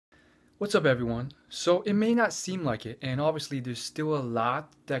What's up, everyone? So, it may not seem like it, and obviously, there's still a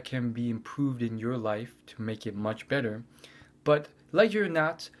lot that can be improved in your life to make it much better. But, like it or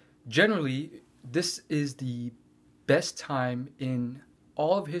not, generally, this is the best time in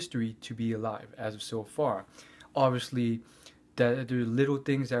all of history to be alive as of so far. Obviously, that there are little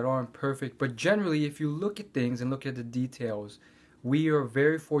things that aren't perfect, but generally, if you look at things and look at the details, we are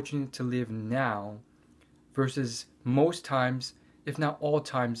very fortunate to live now versus most times, if not all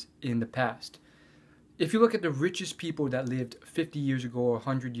times, in the past. If you look at the richest people that lived 50 years ago, or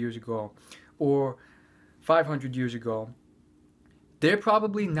 100 years ago, or 500 years ago, they're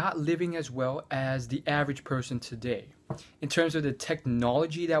probably not living as well as the average person today. In terms of the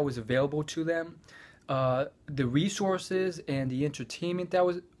technology that was available to them, the resources and the entertainment that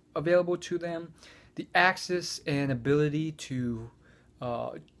was available to them, the access and ability to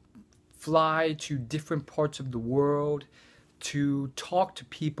uh, fly to different parts of the world, to talk to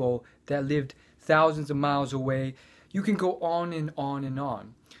people that lived thousands of miles away. You can go on and on and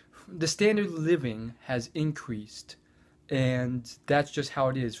on. The standard of living has increased, and that's just how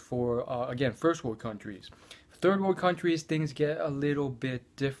it is for, again, first world countries. Third world countries, things get a little bit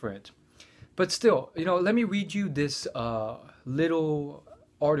different. But still, let me read you this little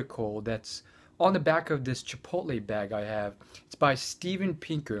article that's on the back of this Chipotle bag I have. It's by Steven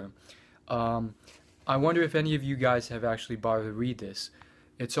Pinker. Um, I wonder if any of you guys have actually bothered to read this.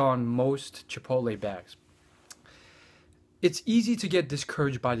 It's on most Chipotle bags. It's easy to get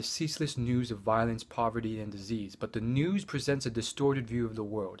discouraged by the ceaseless news of violence, poverty, and disease, but the news presents a distorted view of the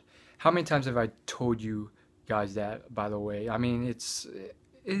world. How many times have I told you guys that, by the way? I mean, it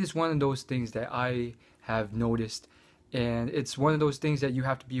is one of those things that I have noticed, and it's one of those things that you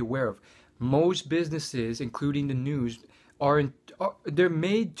have to be aware of. Most businesses, including the news, they're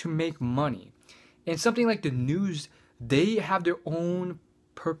made to make money. And something like the news, they have their own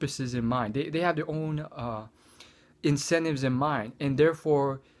purposes in mind. They have their own incentives in mind, and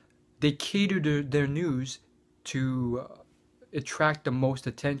therefore they cater their news to attract the most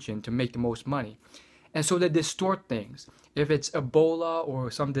attention, to make the most money. And so they distort things. If it's Ebola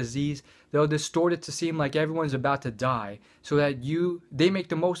or some disease, they'll distort it to seem like everyone's about to die, so that they make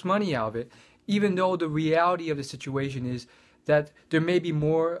the most money out of it, even though the reality of the situation is that there may be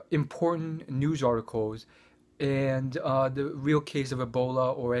more important news articles, and the real case of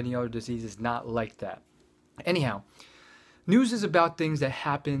Ebola or any other disease is not like that. Anyhow, news is about things that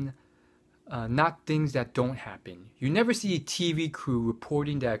happen, not things that don't happen. You never see a TV crew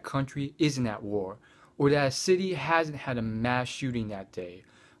reporting that a country isn't at war, or that a city hasn't had a mass shooting that day,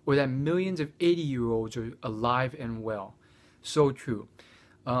 or that millions of 80-year-olds are alive and well. So true.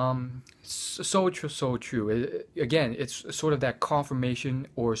 So true, so true. Again, it's sort of that confirmation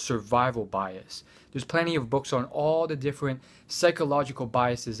or survival bias. There's plenty of books on all the different psychological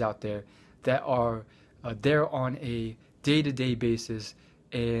biases out there that are there on a day-to-day basis,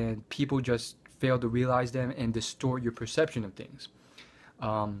 and people just fail to realize them and distort your perception of things.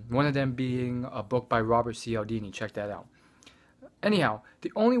 One of them being a book by Robert Cialdini. Check that out. Anyhow,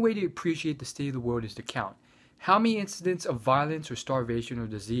 the only way to appreciate the state of the world is to count. How many incidents of violence or starvation or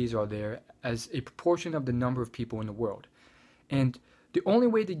disease are there as a proportion of the number of people in the world? And the only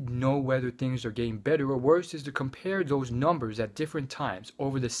way to know whether things are getting better or worse is to compare those numbers at different times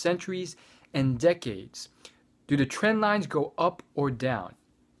over the centuries and decades. Do the trend lines go up or down?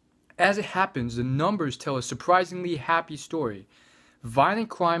 As it happens, the numbers tell a surprisingly happy story. Violent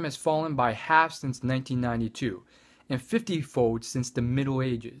crime has fallen by half since 1992, and 50-fold since the Middle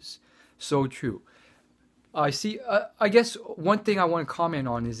Ages. So true. I see. I guess one thing I want to comment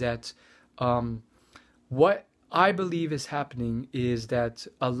on is that what I believe is happening is that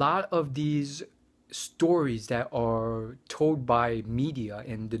a lot of these stories that are told by media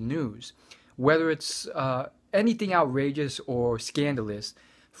and the news, whether it's anything outrageous or scandalous,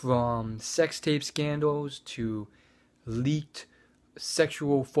 from sex tape scandals to leaked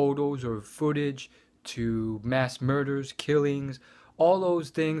sexual photos or footage to mass murders, killings, all those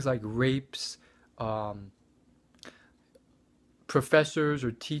things like rapes, um, professors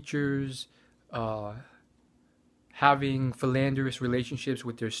or teachers having philanderous relationships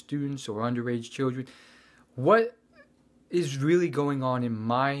with their students or underage children. What is really going on in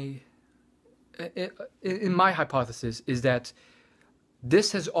my hypothesis is that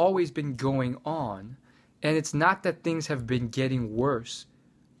this has always been going on, and it's not that things have been getting worse.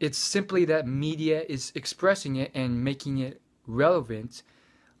 It's simply that media is expressing it and making it relevant,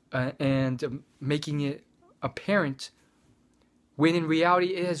 and making it apparent, when in reality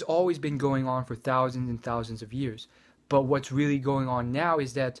it has always been going on for thousands and thousands of years. But what's really going on now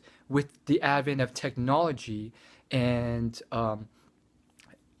is that with the advent of technology and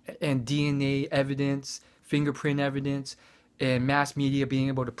and DNA evidence, fingerprint evidence, and mass media being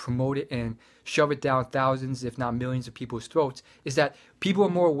able to promote it and shove it down thousands, if not millions of people's throats, is that people are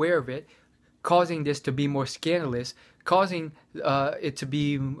more aware of it, causing this to be more scandalous, causing it to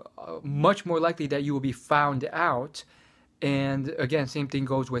be much more likely that you will be found out. And again, same thing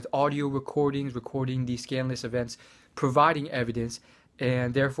goes with audio recordings, recording these scandalous events, providing evidence,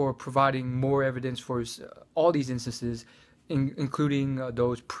 and therefore providing more evidence for all these instances, including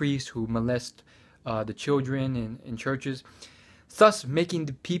those priests who molest the children in churches, thus making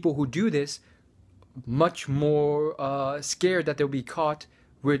the people who do this much more scared that they'll be caught,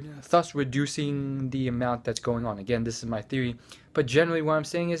 thus reducing the amount that's going on. Again, this is my theory, but generally what I'm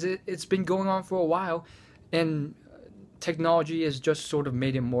saying is it's been going on for a while, and technology has just sort of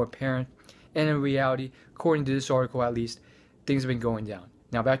made it more apparent. And in reality, according to this article at least, things have been going down.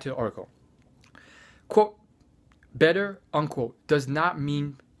 Now back to the article. Quote, better, unquote, does not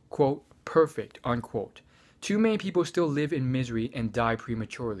mean, quote, perfect, unquote. Too many people still live in misery and die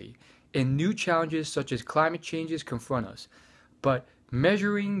prematurely, and new challenges such as climate changes confront us. But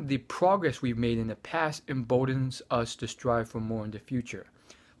measuring the progress we've made in the past emboldens us to strive for more in the future.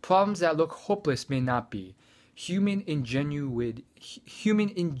 Problems that look hopeless may not be. Human ingenuity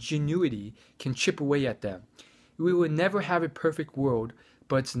can chip away at them. We will never have a perfect world,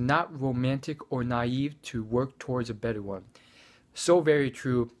 but it's not romantic or naive to work towards a better one. So very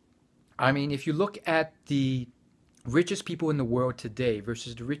true. I mean, if you look at the richest people in the world today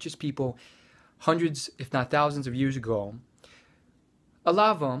versus the richest people hundreds, if not thousands of years ago, a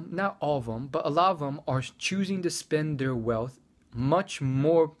lot of them, not all of them, but a lot of them are choosing to spend their wealth much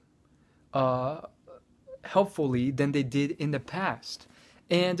more helpfully than they did in the past.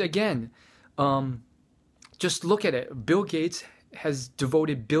 And again, just look at it. Bill Gates has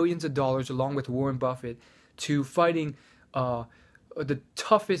devoted billions of dollars, along with Warren Buffett, to fighting the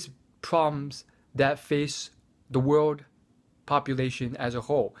toughest problems that face the world population as a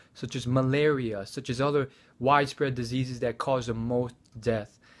whole, such as malaria, such as other widespread diseases that cause the most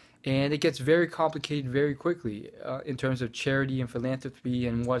death. And it gets very complicated very quickly in terms of charity and philanthropy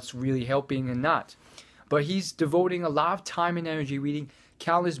and what's really helping and not. But he's devoting a lot of time and energy reading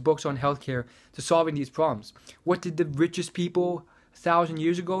countless books on healthcare to solving these problems. What did the richest people 1,000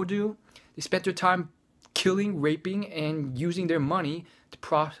 years ago do? They spent their time killing, raping, and using their money to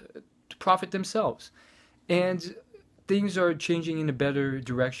profit themselves. And things are changing in a better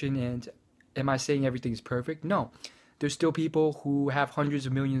direction. And am I saying everything's perfect? No. There's still people who have hundreds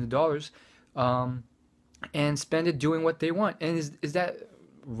of millions of dollars and spend it doing what they want. And is that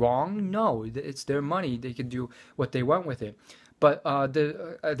wrong? No. It's their money. They can do what they want with it. But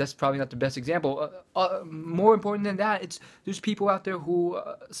that's probably not the best example. More important than that, there's people out there who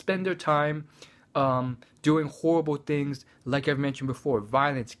spend their time doing horrible things, like I've mentioned before: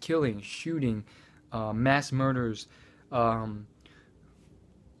 violence, killing, shooting, mass murders,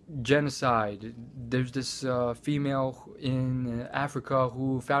 genocide. There's this female in Africa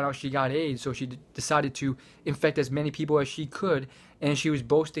who found out she got AIDS, so she decided to infect as many people as she could, and she was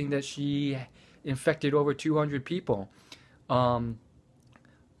boasting that she infected over 200 people.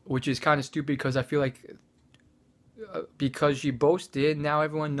 Which is kind of stupid, because I feel like because she boasted, now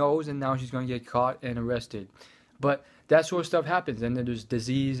everyone knows, and now she's going to get caught and arrested. But that sort of stuff happens, and then there's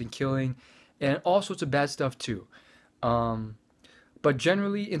disease and killing and all sorts of bad stuff too. But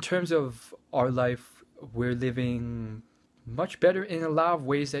generally, in terms of our life, we're living much better in a lot of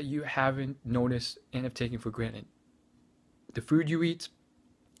ways that you haven't noticed and have taken for granted. The food you eat,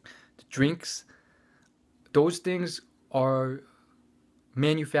 the drinks, those things are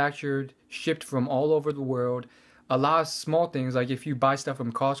manufactured, shipped from all over the world. A lot of small things, like if you buy stuff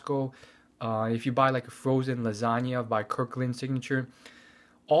from Costco, if you buy like a frozen lasagna by Kirkland Signature,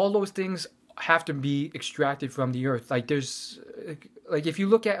 all those things have to be extracted from the earth. Like if you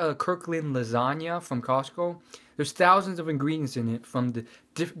look at a Kirkland lasagna from Costco, there's thousands of ingredients in it, from the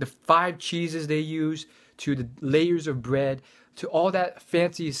 5 cheeses they use to the layers of bread to all that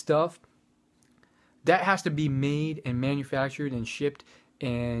fancy stuff. That has to be made and manufactured and shipped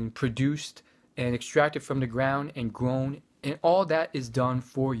and produced and extracted from the ground and grown, and all that is done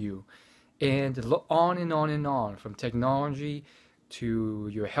for you. And on and on and on, from technology to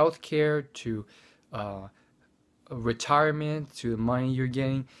your health care to retirement to the money you're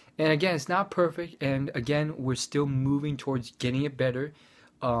getting. And again, it's not perfect, and again, we're still moving towards getting it better.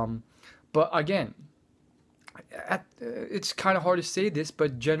 But again, it's kind of hard to say this,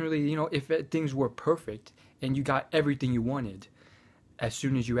 but generally, if things were perfect and you got everything you wanted as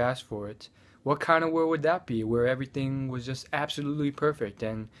soon as you asked for it, what kind of world would that be, where everything was just absolutely perfect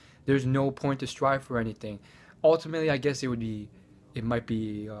and there's no point to strive for anything? Ultimately, I guess it would be it might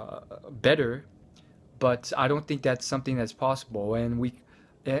be better, but I don't think that's something that's possible. And we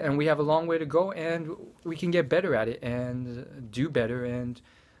have a long way to go, and we can get better at it and do better. And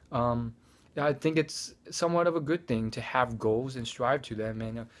um, I think it's somewhat of a good thing to have goals and strive to them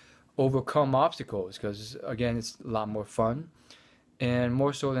and overcome obstacles because again, it's a lot more fun. And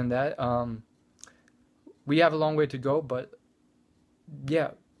more so than that, we have a long way to go, but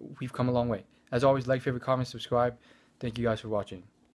yeah, we've come a long way. As always, like, favorite, comment, subscribe. Thank you guys for watching.